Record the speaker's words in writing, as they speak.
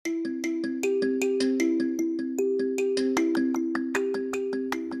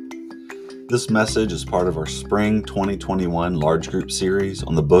This message is part of our Spring 2021 large group series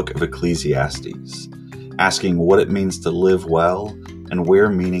on the book of Ecclesiastes, asking what it means to live well and where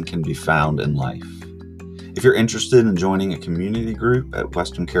meaning can be found in life. If you're interested in joining a community group at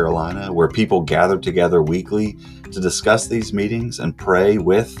Western Carolina where people gather together weekly to discuss these meetings and pray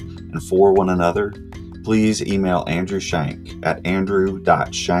with and for one another, please email Andrew Shank at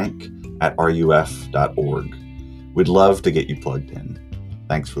andrew.shank@ruf.org. We'd love to get you plugged in.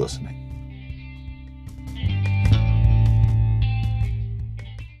 Thanks for listening.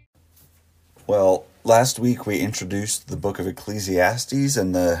 Well, last week we introduced the book of Ecclesiastes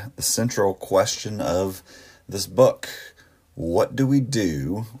and the central question of this book. What do we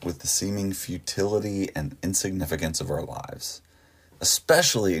do with the seeming futility and insignificance of our lives,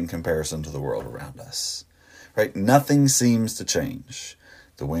 especially in comparison to the world around us? Right? Nothing seems to change.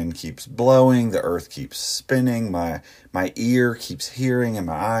 The wind keeps blowing, the earth keeps spinning, my ear keeps hearing, and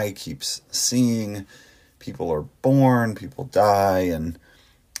my eye keeps seeing. People are born, people die, and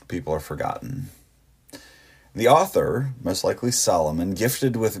people are forgotten. The author, most likely Solomon,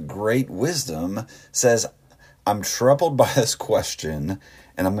 gifted with great wisdom, says, I'm troubled by this question,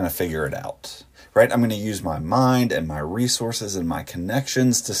 and I'm going to figure it out. Right? I'm going to use my mind and my resources and my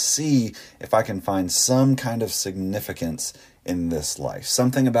connections to see if I can find some kind of significance in this life.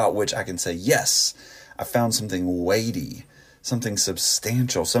 Something about which I can say, yes, I found something weighty, something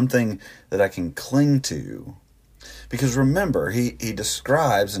substantial, something that I can cling to. Because remember, he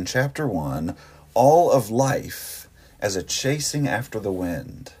describes in chapter 1 all of life as a chasing after the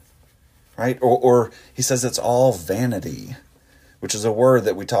wind. Right? Or he says it's all vanity, which is a word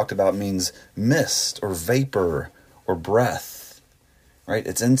that we talked about means mist or vapor or breath, right?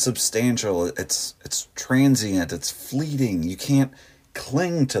 It's insubstantial, it's transient, it's fleeting. You can't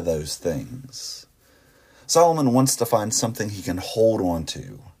cling to those things. Solomon wants to find something he can hold on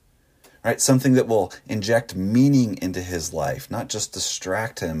to, right? Something that will inject meaning into his life, not just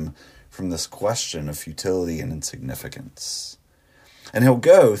distract him from this question of futility and insignificance. And he'll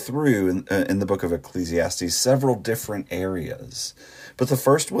go through, in the book of Ecclesiastes, several different areas. But the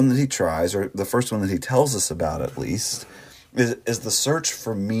first one that he tries, or the first one that he tells us about at least, is the search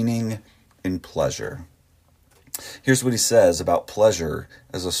for meaning in pleasure. Here's what he says about pleasure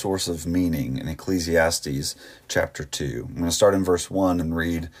as a source of meaning in Ecclesiastes chapter 2. I'm going to start in verse 1 and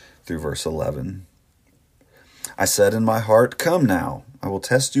read through verse 11. I said in my heart, come now, I will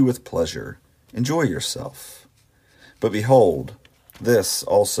test you with pleasure. Enjoy yourself. But behold, this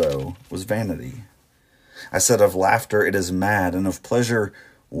also was vanity. I said of laughter, it is mad, and of pleasure,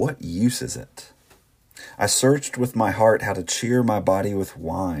 what use is it? I searched with my heart how to cheer my body with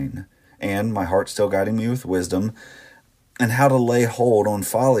wine, and my heart still guiding me with wisdom, and how to lay hold on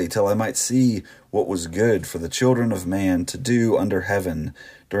folly till I might see what was good for the children of man to do under heaven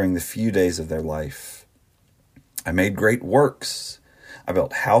during the few days of their life. I made great works. I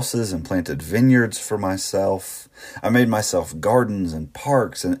built houses and planted vineyards for myself. I made myself gardens and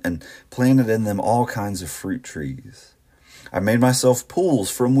parks and planted in them all kinds of fruit trees. I made myself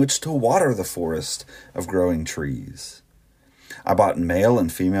pools from which to water the forest of growing trees. I bought male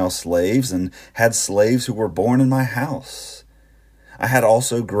and female slaves and had slaves who were born in my house. I had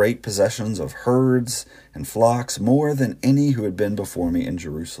also great possessions of herds and flocks, more than any who had been before me in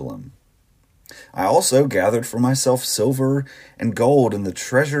Jerusalem. I also gathered for myself silver and gold and the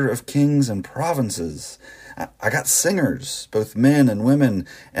treasure of kings and provinces. I got singers, both men and women,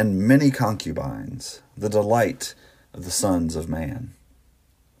 and many concubines, the delight of the sons of man.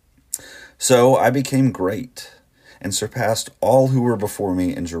 So I became great and surpassed all who were before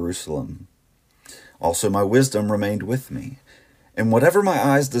me in Jerusalem. Also my wisdom remained with me, and whatever my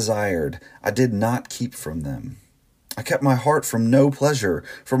eyes desired, I did not keep from them. I kept my heart from no pleasure,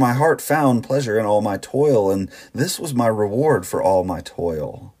 for my heart found pleasure in all my toil, and this was my reward for all my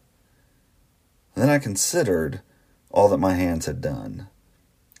toil. Then I considered all that my hands had done,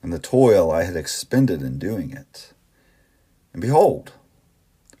 and the toil I had expended in doing it. And behold,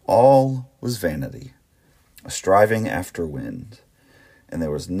 all was vanity, a striving after wind, and there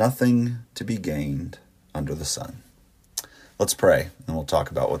was nothing to be gained under the sun. Let's pray, and we'll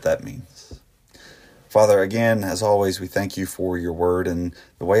talk about what that means. Father, again, as always, we thank you for your word and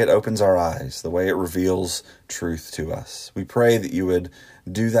the way it opens our eyes, the way it reveals truth to us. We pray that you would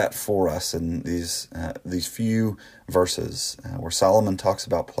do that for us in these few verses where Solomon talks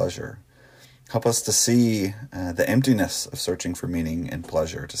about pleasure. Help us to see the emptiness of searching for meaning and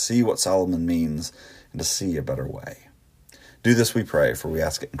pleasure, to see what Solomon means, and to see a better way. Do this, we pray, for we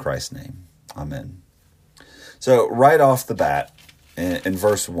ask it in Christ's name. Amen. So right off the bat, in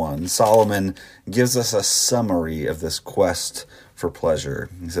verse 1, Solomon gives us a summary of this quest for pleasure.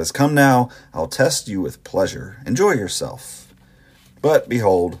 He says, "Come now, I'll test you with pleasure. Enjoy yourself." But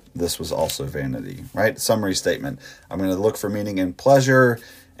behold, this was also vanity, right? Summary statement. I'm going to look for meaning in pleasure,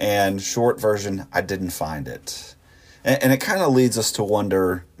 and short version, I didn't find it. And it kind of leads us to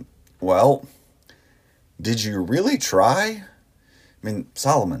wonder, well, did you really try? I mean,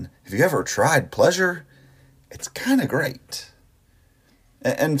 Solomon, have you ever tried pleasure? It's kind of great.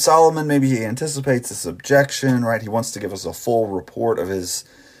 And Solomon, maybe he anticipates this objection, right? He wants to give us a full report of his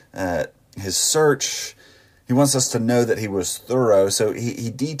search. He wants us to know that he was thorough, so he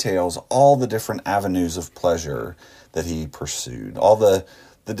details all the different avenues of pleasure that he pursued, all the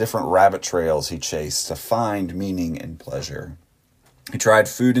different rabbit trails he chased to find meaning in pleasure. He tried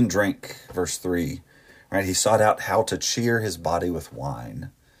food and drink, verse 3, right? He sought out how to cheer his body with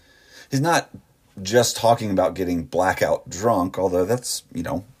wine. He's not just talking about getting blackout drunk, although that's,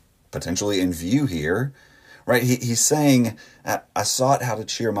 potentially in view here, right? He's saying, I sought how to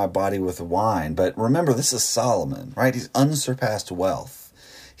cheer my body with wine. But remember, this is Solomon, right? He's unsurpassed wealth.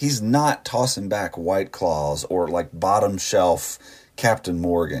 He's not tossing back White Claws or like bottom shelf Captain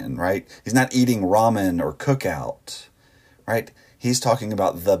Morgan, right? He's not eating ramen or Cookout, right? He's talking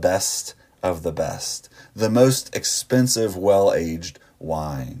about the best of the best, the most expensive, well-aged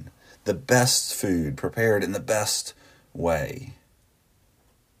wine, the best food prepared in the best way.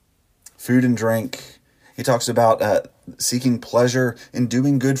 Food and drink. He talks about seeking pleasure in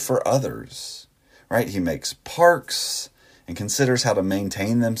doing good for others, right? He makes parks and considers how to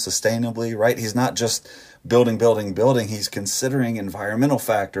maintain them sustainably, right? He's not just building. He's considering environmental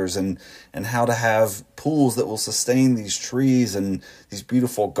factors and how to have pools that will sustain these trees and these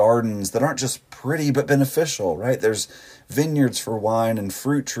beautiful gardens that aren't just pretty but beneficial, right? There's vineyards for wine and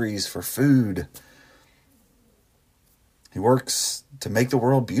fruit trees for food. He works to make the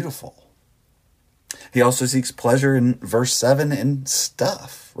world beautiful. He also seeks pleasure in verse 7 in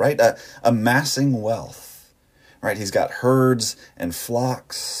stuff, right? Amassing wealth, right? He's got herds and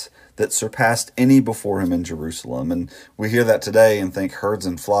flocks that surpassed any before him in Jerusalem. And we hear that today and think herds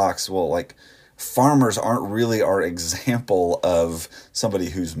and flocks. Well, like farmers aren't really our example of somebody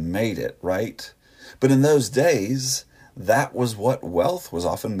who's made it, right? But in those days, that was what wealth was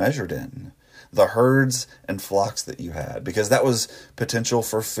often measured in. The herds and flocks that you had, because that was potential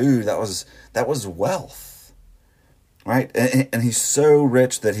for food. That was wealth, right? And he's so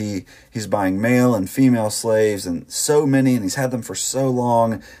rich that he's buying male and female slaves and so many, and he's had them for so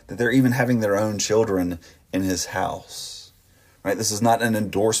long that they're even having their own children in his house, right? This is not an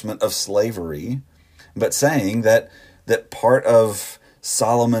endorsement of slavery, but saying that part of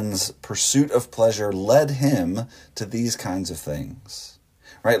Solomon's pursuit of pleasure led him to these kinds of things.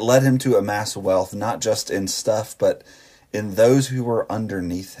 Right, led him to amass wealth, not just in stuff, but in those who were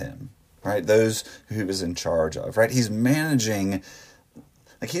underneath him, right? Those who he was in charge of, right? He's managing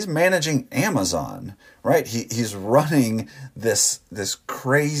Amazon, right? He's running this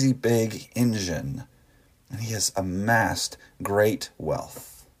crazy big engine, and he has amassed great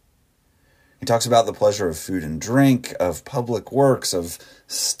wealth. He talks about the pleasure of food and drink, of public works, of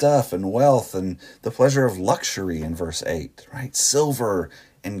stuff and wealth, and the pleasure of luxury in verse 8, right? Silver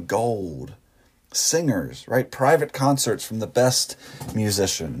and gold, singers, right? Private concerts from the best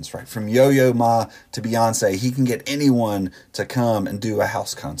musicians, right? From Yo-Yo Ma to Beyonce, he can get anyone to come and do a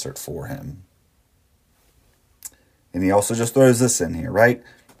house concert for him. And he also just throws this in here, right?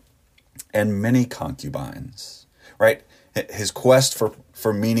 And many concubines, right? His quest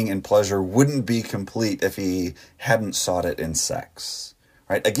for meaning and pleasure wouldn't be complete if he hadn't sought it in sex,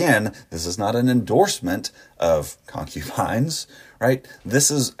 right? Again, this is not an endorsement of concubines, right?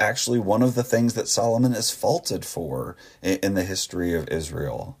 This is actually one of the things that Solomon is faulted for in the history of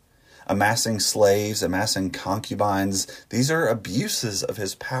Israel. Amassing slaves, amassing concubines, these are abuses of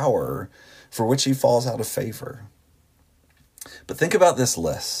his power for which he falls out of favor. But think about this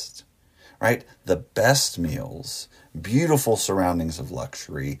list, right? The best meals, beautiful surroundings of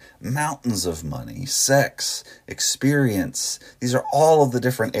luxury, mountains of money, sex, experience. These are all of the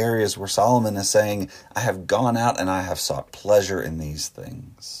different areas where Solomon is saying, I have gone out and I have sought pleasure in these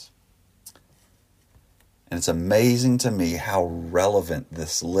things. And it's amazing to me how relevant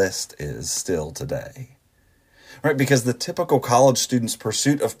this list is still today. Right? Because the typical college student's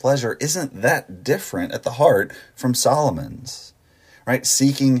pursuit of pleasure isn't that different at the heart from Solomon's. Right?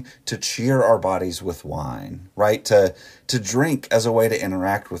 Seeking to cheer our bodies with wine, right? To drink as a way to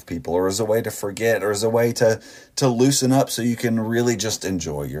interact with people, or as a way to forget, or as a way to loosen up so you can really just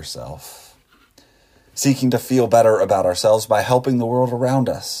enjoy yourself. seeking to feel better about ourselves by helping the world around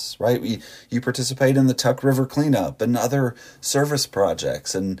us, right? You participate in the Tuck River cleanup and other service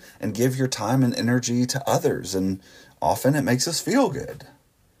projects and give your time and energy to others. And often it makes us feel good,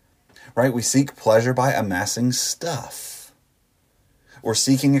 right? We seek pleasure by amassing stuff or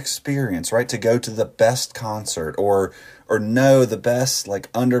seeking experience, right? To go to the best concert or know the best like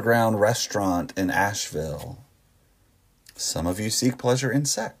underground restaurant in Asheville. Some of you seek pleasure in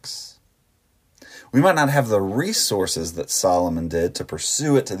sex. We might not have the resources that Solomon did to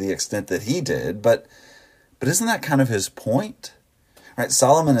pursue it to the extent that he did, but isn't that kind of his point? Right?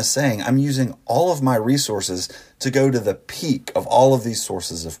 Solomon is saying, I'm using all of my resources to go to the peak of all of these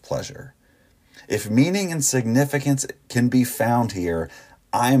sources of pleasure. If meaning and significance can be found here,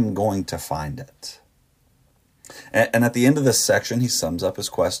 I'm going to find it. And at the end of this section, he sums up his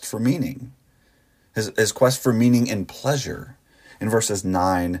quest for meaning. His quest for meaning and pleasure in verses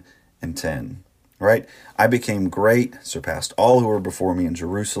 9 and 10. Right? I became great, surpassed all who were before me in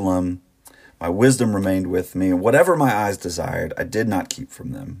Jerusalem. My wisdom remained with me, and whatever my eyes desired, I did not keep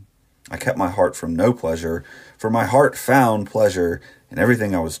from them. I kept my heart from no pleasure, for my heart found pleasure in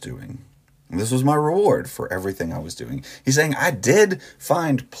everything I was doing. And this was my reward for everything I was doing. He's saying, I did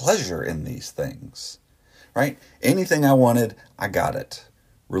find pleasure in these things. Right? Anything I wanted, I got it.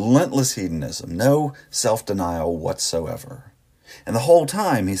 Relentless hedonism, no self-denial whatsoever. And the whole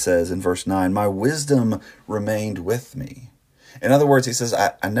time, he says in verse 9, my wisdom remained with me. In other words, he says,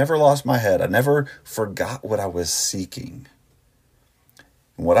 I never lost my head. I never forgot what I was seeking.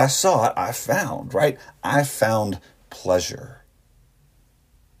 And what I sought, I found, right? I found pleasure.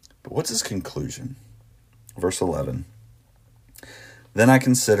 But what's his conclusion? Verse 11. Then I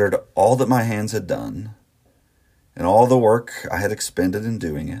considered all that my hands had done, and all the work I had expended in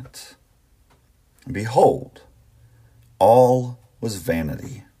doing it. And behold, all was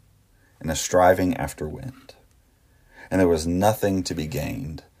vanity and a striving after wind, and there was nothing to be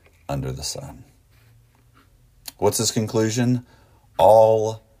gained under the sun. What's his conclusion?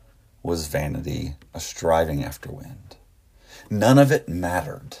 All was vanity, a striving after wind. None of it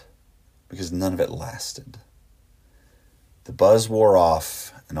mattered because none of it lasted. The buzz wore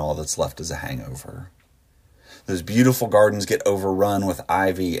off, and all that's left is a hangover. Those beautiful gardens get overrun with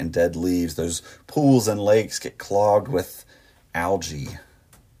ivy and dead leaves. Those pools and lakes get clogged with algae.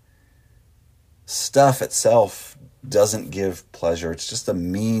 Stuff itself doesn't give pleasure. It's just a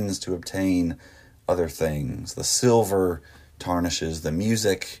means to obtain other things. The silver tarnishes. The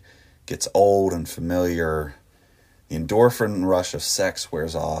music gets old and familiar. The endorphin rush of sex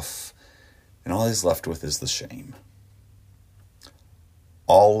wears off. And all he's left with is the shame.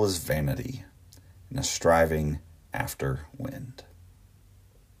 All was vanity and a striving after wind.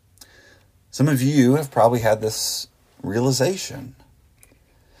 Some of you have probably had this realization.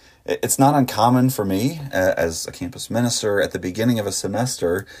 It's not uncommon for me as a campus minister at the beginning of a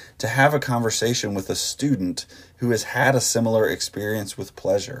semester to have a conversation with a student who has had a similar experience with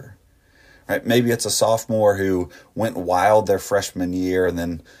pleasure. Right? Maybe it's a sophomore who went wild their freshman year, and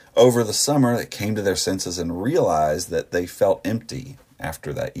then over the summer they came to their senses and realized that they felt empty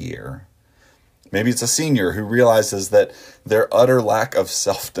after that year. Maybe it's a senior who realizes that their utter lack of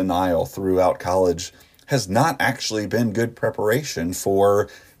self-denial throughout college has not actually been good preparation for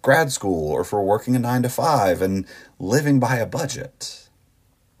grad school or for working a 9-to-5 and living by a budget.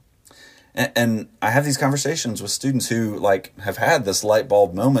 And I have these conversations with students who have had this light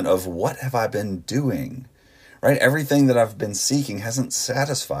bulb moment of, what have I been doing? Right? Everything that I've been seeking hasn't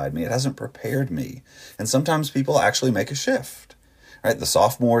satisfied me. It hasn't prepared me. And sometimes people actually make a shift. Right? The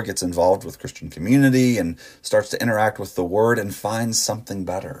sophomore gets involved with Christian community and starts to interact with the Word and finds something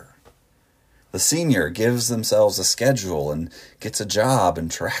better. The senior gives themselves a schedule and gets a job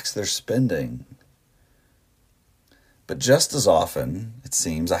and tracks their spending. But just as often, it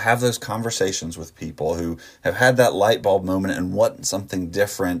seems, I have those conversations with people who have had that light bulb moment and want something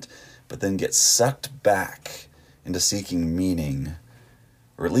different, but then get sucked back into seeking meaning,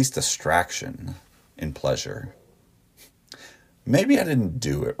 or at least distraction, in pleasure. Maybe I didn't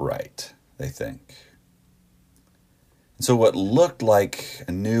do it right, they think. And so what looked like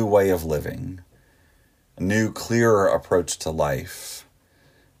a new way of living, a new, clearer approach to life,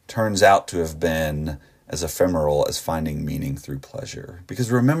 turns out to have been as ephemeral as finding meaning through pleasure.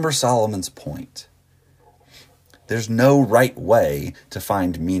 Because remember Solomon's point. There's no right way to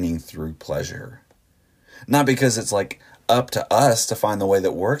find meaning through pleasure. Not because it's up to us to find the way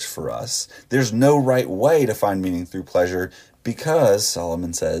that works for us. There's no right way to find meaning through pleasure because,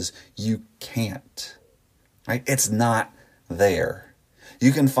 Solomon says, you can't. Right? It's not there.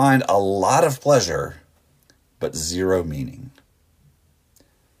 You can find a lot of pleasure, but zero meaning.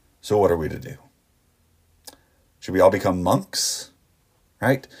 So what are we to do? Should we all become monks?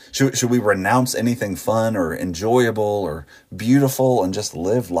 Right? Should we renounce anything fun or enjoyable or beautiful and just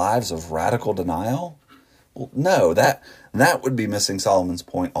live lives of radical denial? Well, no, that would be missing Solomon's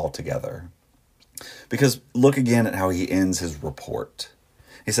point altogether. Because look again at how he ends his report.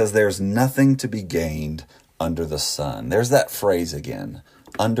 He says, there's nothing to be gained under the sun. There's that phrase again,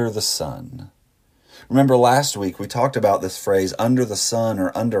 under the sun. Remember last week we talked about this phrase, under the sun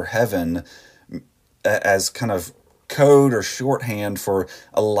or under heaven, as kind of code or shorthand for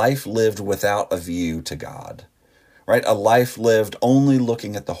a life lived without a view to God, right? A life lived only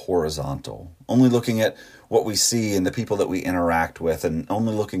looking at the horizontal, only looking at what we see and the people that we interact with, and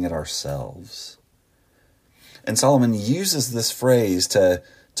only looking at ourselves. And Solomon uses this phrase to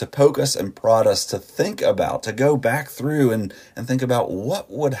poke us and prod us to think about, to go back through and think about what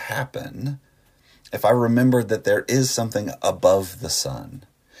would happen if I remembered that there is something above the sun.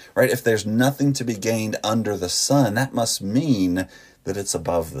 Right? If there's nothing to be gained under the sun, that must mean that it's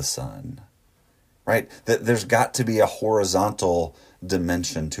above the sun. Right? That there's got to be a horizontal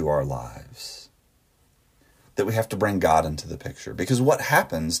dimension to our lives. That we have to bring God into the picture. Because what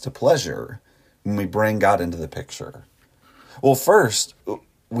happens to pleasure when we bring God into the picture? Well, first,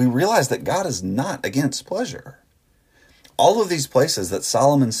 we realize that God is not against pleasure. All of these places that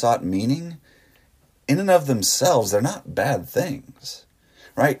Solomon sought meaning, in and of themselves, they're not bad things.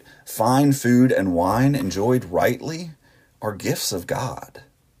 Right? Fine food and wine enjoyed rightly are gifts of God.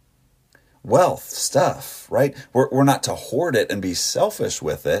 Wealth, stuff, right? We're not to hoard it and be selfish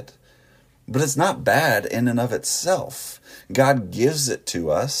with it, but it's not bad in and of itself. God gives it to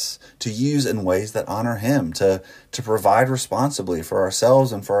us to use in ways that honor Him, to provide responsibly for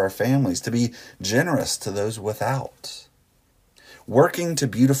ourselves and for our families, to be generous to those without. Working to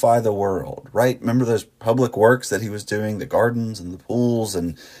beautify the world, right? Remember those public works that he was doing, the gardens and the pools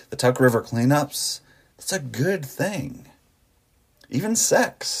and the Tuck River cleanups? That's a good thing. Even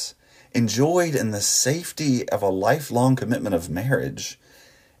sex, enjoyed in the safety of a lifelong commitment of marriage,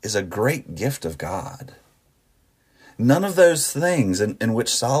 is a great gift of God. None of those things in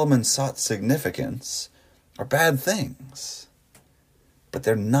which Solomon sought significance are bad things, but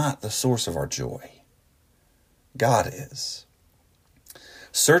they're not the source of our joy. God is.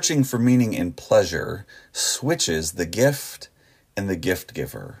 Searching for meaning in pleasure switches the gift and the gift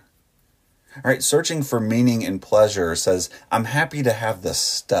giver. All right, searching for meaning in pleasure says, I'm happy to have the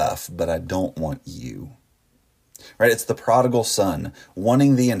stuff, but I don't want you. Right? It's the prodigal son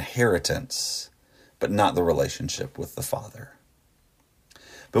wanting the inheritance, but not the relationship with the Father.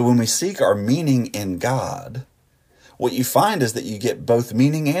 But when we seek our meaning in God, what you find is that you get both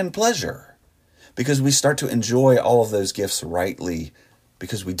meaning and pleasure, because we start to enjoy all of those gifts rightly,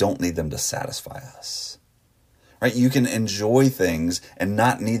 because we don't need them to satisfy us. Right? You can enjoy things and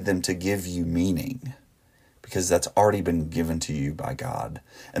not need them to give you meaning, because that's already been given to you by God.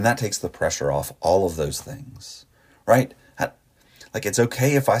 And that takes the pressure off all of those things. Right? Like, it's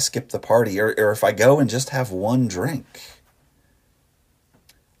okay if I skip the party or if I go and just have one drink.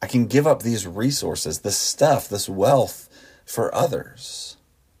 I can give up these resources, this stuff, this wealth for others.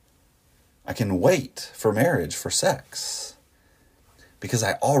 I can wait for marriage, for sex, because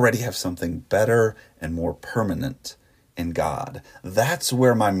I already have something better and more permanent in God. That's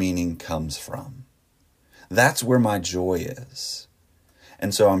where my meaning comes from. That's where my joy is.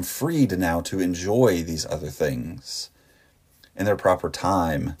 And so I'm free now to enjoy these other things in their proper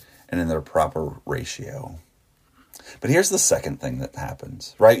time and in their proper ratio. But here's the second thing that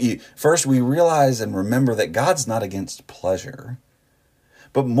happens, right? First, we realize and remember that God's not against pleasure.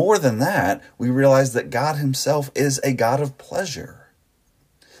 But more than that, we realize that God himself is a God of pleasure.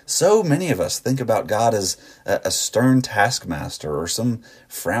 So many of us think about God as a stern taskmaster or some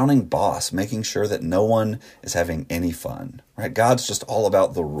frowning boss, making sure that no one is having any fun, right? God's just all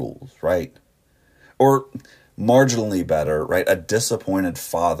about the rules, right? Or marginally better, right? A disappointed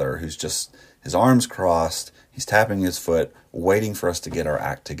father who's just his arms crossed, he's tapping his foot, waiting for us to get our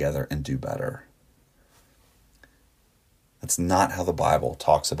act together and do better. That's not how the Bible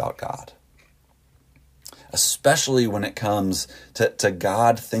talks about God. Especially when it comes to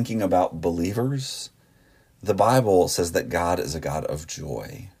God thinking about believers, the Bible says that God is a God of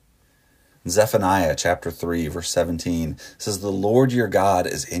joy. Zephaniah chapter 3, verse 17 says, "The Lord your God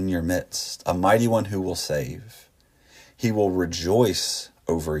is in your midst, a mighty one who will save. He will rejoice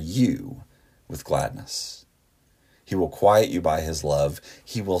over you with gladness. He will quiet you by his love.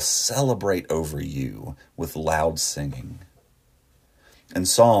 He will celebrate over you with loud singing." In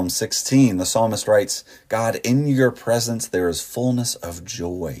Psalm 16, the psalmist writes, "God, in your presence there is fullness of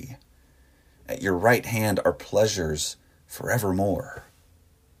joy. At your right hand are pleasures forevermore."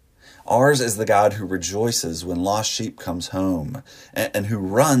 Ours is the God who rejoices when lost sheep comes home, and who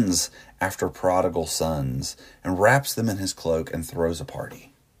runs after prodigal sons and wraps them in his cloak and throws a party.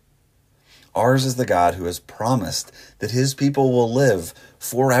 Ours is the God who has promised that his people will live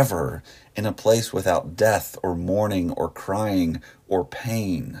forever in a place without death or mourning or crying or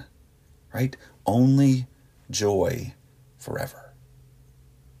pain, right? Only joy forever.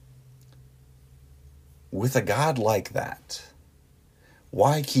 With a God like that,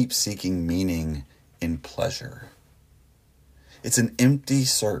 why keep seeking meaning in pleasure? It's an empty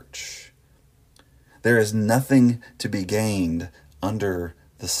search. There is nothing to be gained under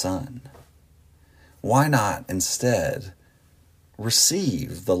the sun. Why not instead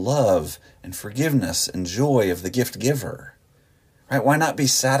receive the love and forgiveness and joy of the gift giver? Right? Why not be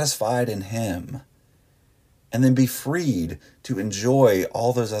satisfied in him and then be freed to enjoy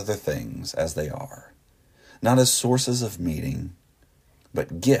all those other things as they are, not as sources of meaning,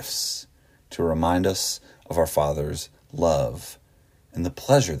 but gifts to remind us of our Father's love and the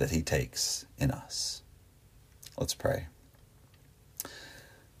pleasure that he takes in us. Let's pray.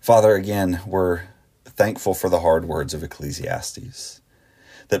 Father, again, we're thankful for the hard words of Ecclesiastes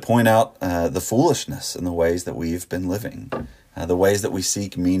that point out the foolishness in the ways that we've been living, the ways that we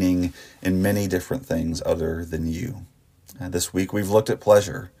seek meaning in many different things other than you. This week we've looked at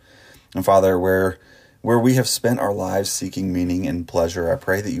pleasure. And Father, where we have spent our lives seeking meaning and pleasure, I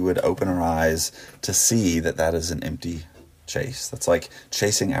pray that you would open our eyes to see that that is an empty chase. That's like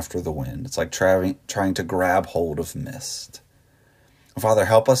chasing after the wind. It's like trying to grab hold of mist. Father,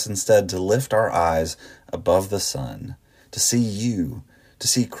 help us instead to lift our eyes above the sun, to see you, to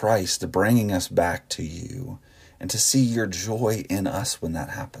see Christ bringing us back to you, and to see your joy in us when that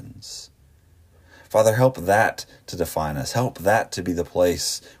happens. Father, help that to define us. Help that to be the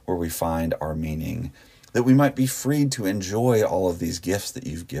place where we find our meaning, that we might be freed to enjoy all of these gifts that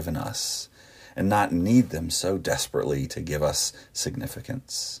you've given us and not need them so desperately to give us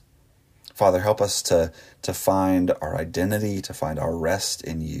significance. Father, help us to find our identity, to find our rest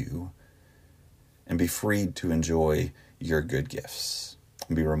in you, and be freed to enjoy your good gifts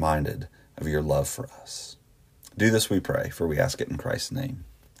and be reminded of your love for us. Do this, we pray, for we ask it in Christ's name.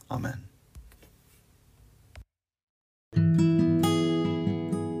 Amen.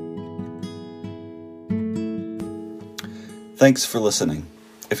 Thanks for listening.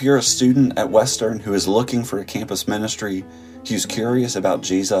 If you're a student at Western who is looking for a campus ministry, who's curious about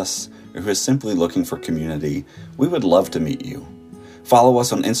Jesus, or who is simply looking for community, we would love to meet you. Follow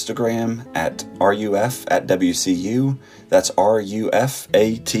us on Instagram at RUF@WCU. That's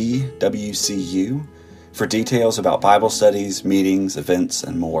RUFATWCU for details about Bible studies, meetings, events,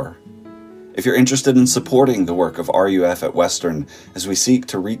 and more. If you're interested in supporting the work of RUF at Western as we seek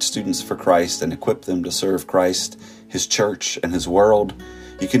to reach students for Christ and equip them to serve Christ, his church, and his world,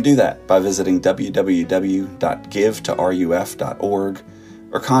 you can do that by visiting www.givetoruf.org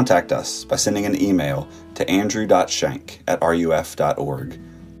or contact us by sending an email to andrew.shank@ruf.org.